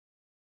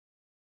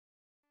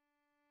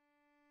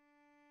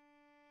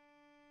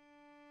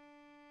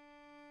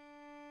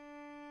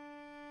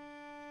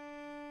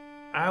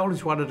I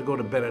always wanted to go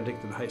to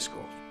Benedictine High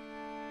School.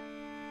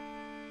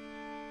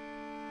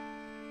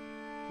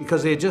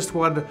 Because they had just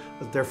won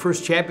their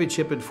first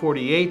championship in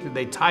 '48, and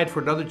they tied for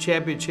another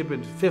championship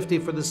in '50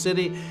 for the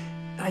city,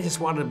 and I just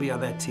wanted to be on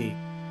that team.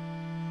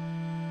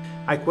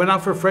 I went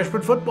out for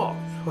freshman football.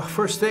 Well,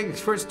 first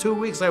 2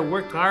 weeks, I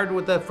worked hard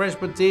with that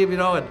freshman team,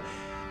 and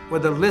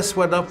when the list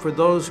went up for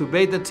those who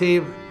made the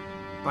team,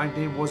 my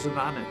name wasn't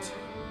on it.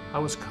 I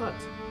was cut.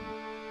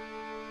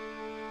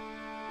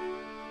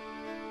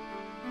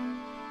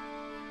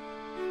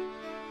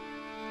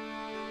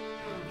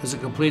 It was a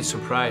complete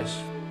surprise.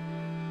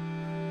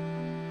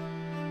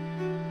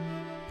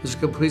 It was a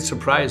complete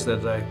surprise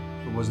that I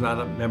was not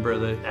a member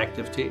of the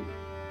active team.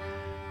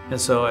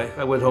 And so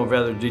I went home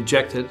rather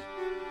dejected.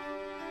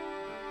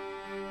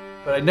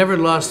 But I never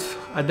lost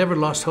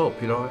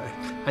hope,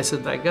 I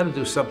said, I got to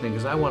do something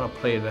because I want to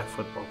play in that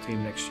football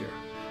team next year.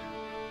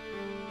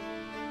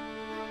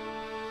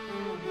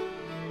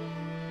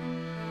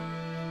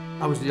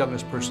 I was the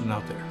youngest person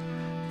out there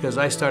because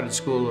I started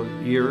school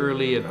a year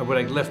early, and when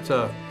I left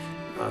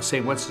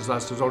St.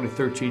 Wenceslaus, I was only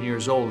 13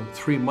 years old.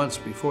 3 months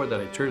before that,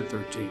 I turned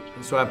 13.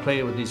 And so I'm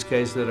playing with these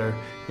guys that are,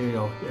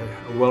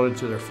 well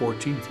into their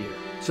 14th year.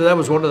 So that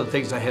was one of the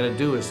things I had to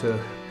do, is to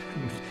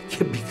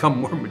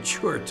become more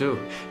mature too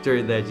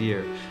during that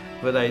year.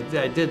 But I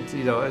did,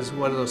 it was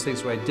one of those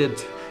things where I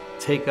did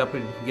take up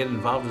and get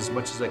involved as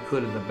much as I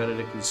could in the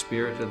Benedictine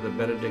spirit and the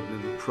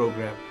Benedictine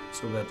program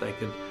so that I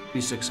could be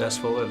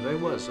successful, and I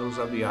was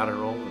on the honor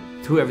roll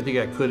and do everything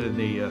I could in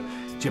the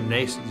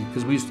gymnasium,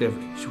 because we used to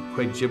have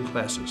quite gym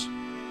classes.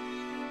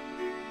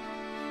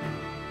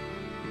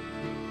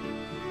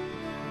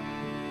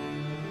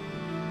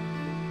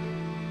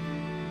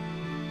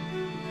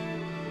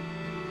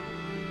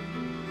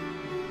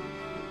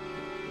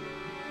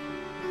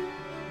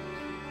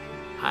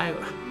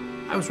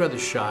 I was rather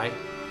shy.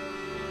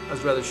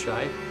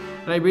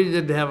 And I really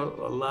didn't have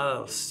a lot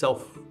of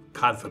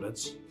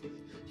self-confidence.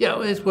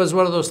 It was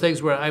one of those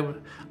things where I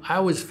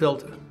always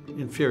felt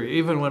inferior.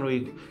 Even when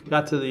we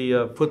got to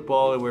the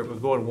football and we were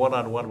going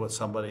one-on-one with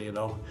somebody,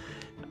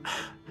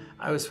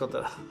 I always felt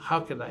that how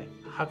can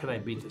I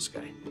beat this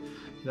guy?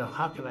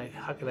 How can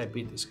I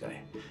beat this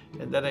guy?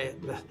 And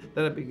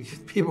then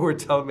people were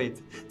telling me,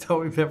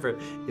 don't remember,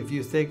 if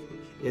you think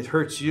it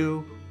hurts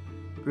you,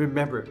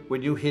 remember,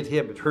 when you hit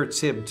him, it hurts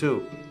him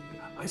too.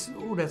 I said,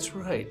 oh, that's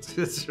right,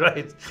 that's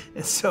right.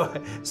 And so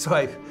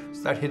I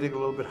started hitting a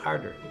little bit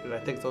harder. And I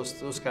think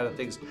those kind of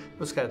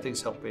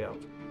things helped me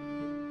out.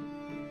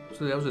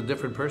 So I was a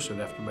different person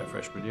after my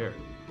freshman year.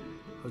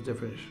 I was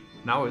different.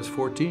 Now I was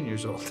 14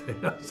 years old.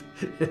 I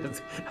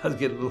was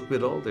getting a little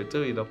bit older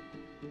too,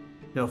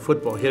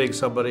 football, hitting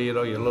somebody, you're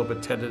a little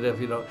bit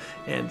tentative,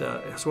 and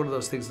it's one of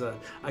those things that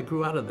I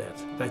grew out of that.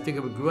 And I think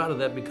I grew out of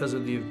that because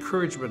of the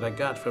encouragement I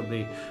got from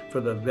the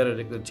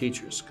Benedictine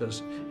teachers,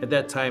 because at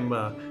that time,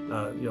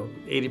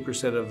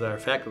 80% of our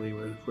faculty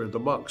were the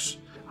monks.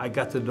 I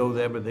got to know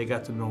them and they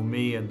got to know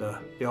me, and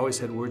they always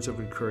had words of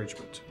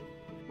encouragement.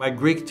 My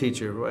Greek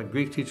teacher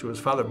was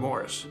Father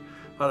Morris.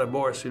 Father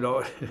Morris,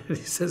 he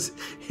says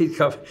he'd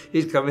come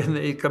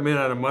in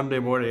on a Monday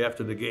morning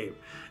after the game,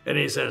 and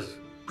he says,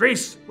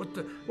 Gries, what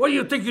do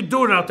you think you're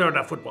doing out there on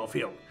that football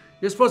field?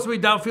 You're supposed to be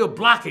downfield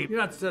blocking. You're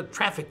not a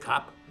traffic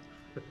cop.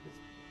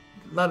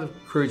 A lot of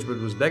encouragement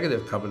was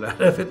negative coming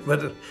out of it, but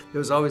there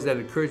was always that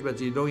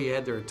encouragement. You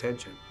had their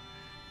attention.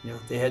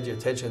 They had your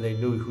attention. They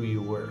knew who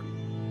you were.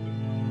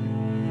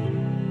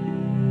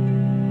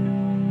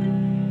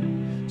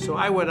 So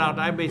I went out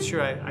and I made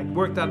sure I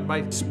worked on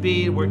my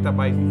speed, worked on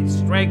my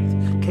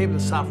strength. Came the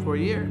sophomore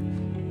year,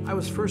 I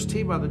was first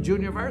team on the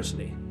junior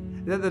varsity.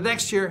 And then the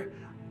next year,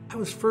 I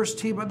was first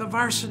team on the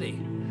varsity.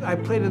 I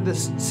played in the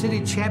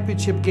city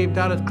championship game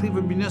down at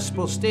Cleveland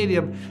Municipal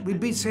Stadium. We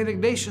beat St.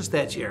 Ignatius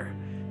that year.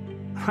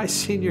 My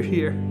senior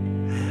year,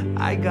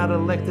 I got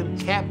elected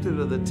captain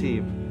of the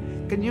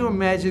team. Can you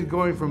imagine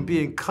going from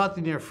being cut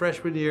in your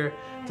freshman year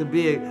to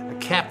being a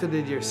captain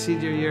in your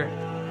senior year?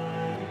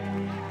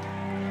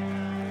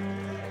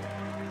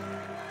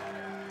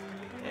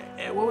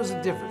 And what was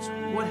the difference?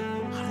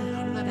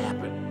 How did that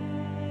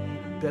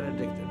happen?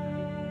 Benedictine.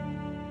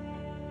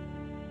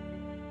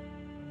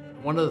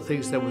 One of the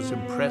things that was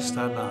impressed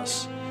on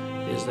us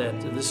is that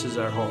this is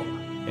our home,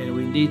 and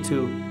we need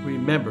to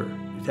remember,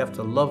 we have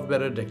to love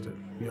Benedictine.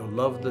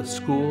 Love the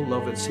school,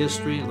 love its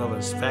history, love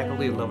its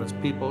faculty, love its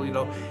people,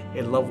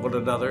 and love one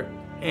another.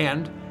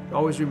 And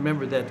always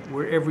remember that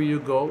wherever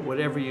you go,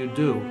 whatever you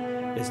do,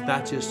 it's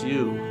not just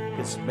you,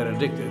 it's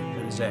Benedictine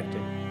that is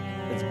acting.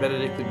 It's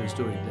Benedictine that's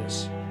doing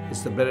this.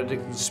 It's the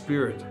Benedictine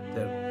spirit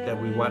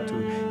that we want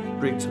to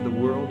bring to the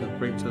world and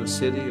bring to the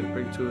city and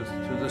bring to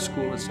the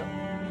school itself.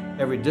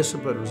 Every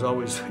discipline was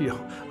always,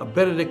 a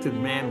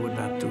Benedictine man would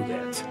not do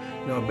that.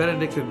 A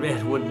Benedictine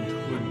man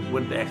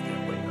wouldn't act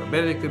that way. A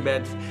Benedictine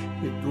man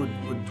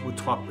would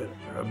talk better.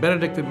 A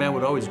Benedictine man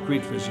would always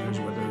greet visitors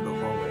when they're in the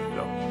hallway.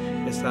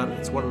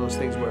 It's one of those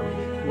things where,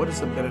 what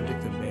does a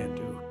Benedictine man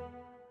do?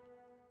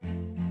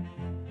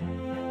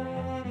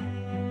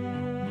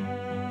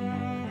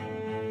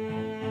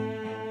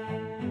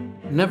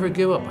 Never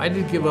give up. I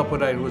didn't give up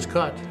when I was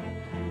cut.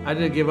 I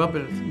didn't give up,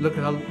 and look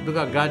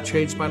how God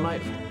changed my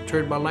life,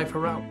 turned my life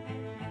around.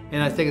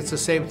 And I think it's the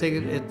same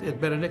thing at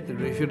Benedictine.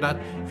 If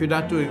you're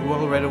not doing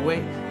well right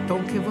away,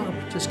 don't give up.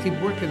 Just keep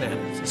working at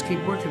it. Just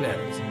keep working at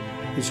it.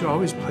 You should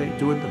always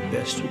doing the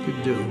best you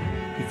can do,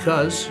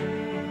 because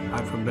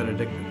I'm from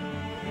Benedictine.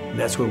 And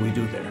that's what we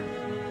do there.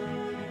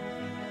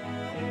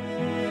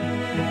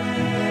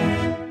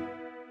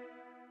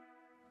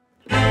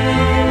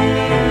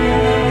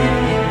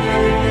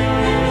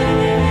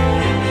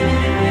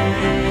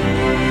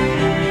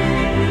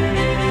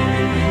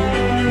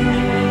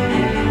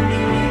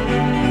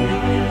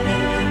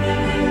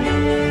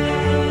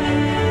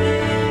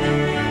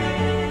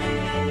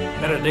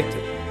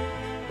 Benedictine.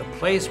 The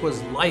place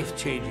was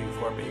life-changing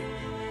for me.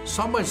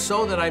 So much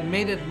so that I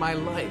made it my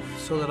life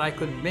so that I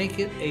could make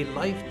it a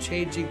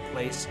life-changing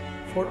place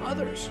for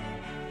others.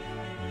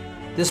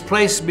 This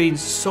place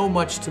means so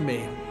much to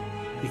me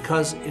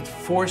because it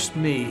forced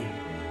me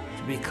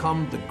to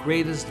become the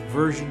greatest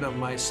version of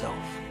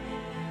myself.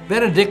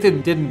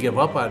 Benedictine didn't give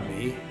up on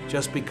me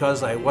just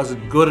because I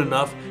wasn't good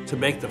enough to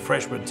make the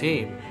freshman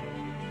team.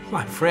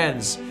 My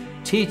friends,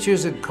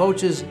 teachers, and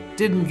coaches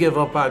didn't give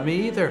up on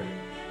me either.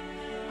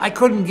 I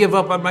couldn't give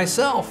up on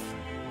myself.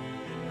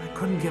 I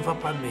couldn't give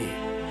up on me.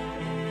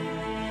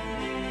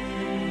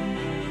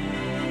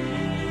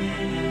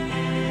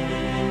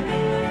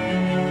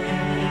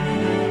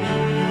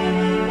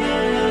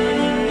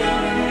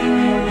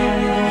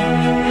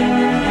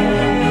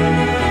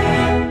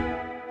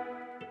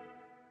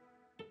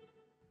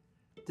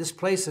 This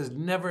place has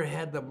never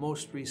had the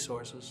most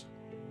resources.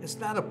 It's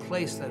not a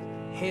place that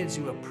hands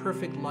you a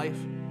perfect life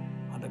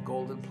on a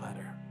golden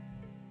platter.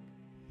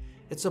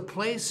 It's a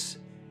place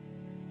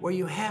where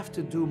you have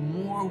to do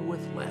more with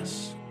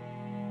less,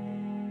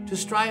 to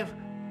strive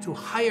to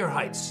higher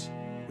heights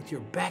with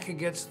your back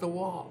against the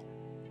wall,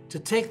 to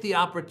take the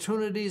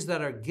opportunities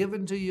that are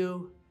given to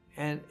you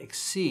and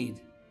exceed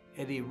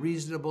any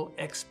reasonable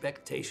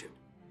expectation.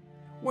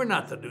 We're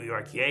not the New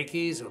York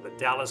Yankees or the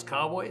Dallas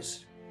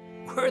Cowboys.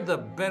 We're the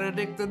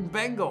Benedictine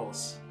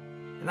Bengals.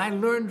 And I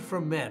learned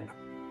from men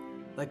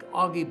like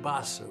Augie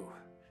Basu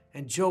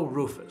and Joe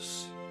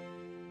Rufus.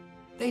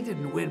 They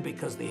didn't win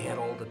because they had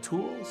all the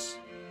tools.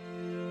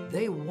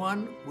 They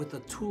won with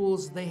the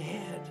tools they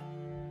had.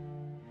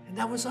 And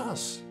that was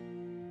us.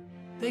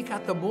 They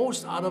got the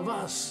most out of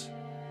us.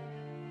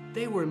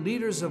 They were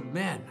leaders of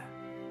men.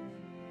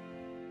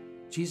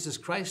 Jesus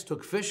Christ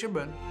took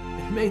fishermen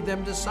and made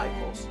them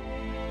disciples,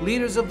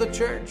 leaders of the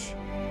church,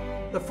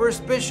 the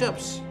first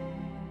bishops.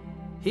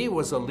 He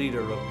was a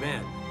leader of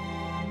men.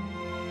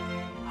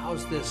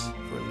 How's this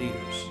for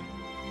leaders?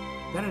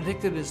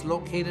 Benedictine is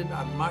located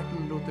on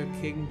Martin Luther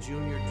King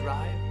Jr.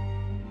 Drive,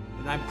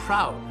 and I'm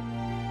proud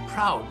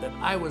that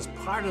I was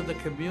part of the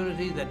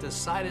community that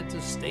decided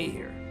to stay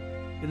here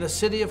in the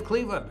city of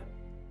Cleveland,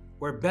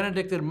 where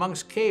Benedictine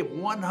monks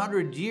came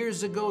 100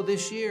 years ago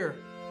this year.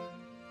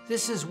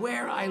 This is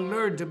where I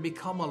learned to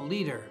become a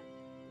leader,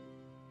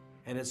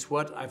 and it's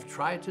what I've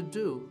tried to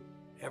do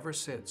ever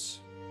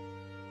since.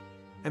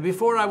 And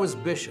before I was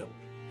bishop,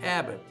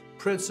 abbot,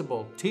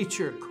 principal,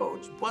 teacher,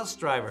 coach, bus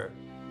driver,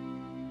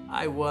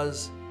 I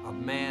was a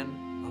man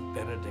of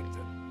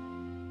Benedictine.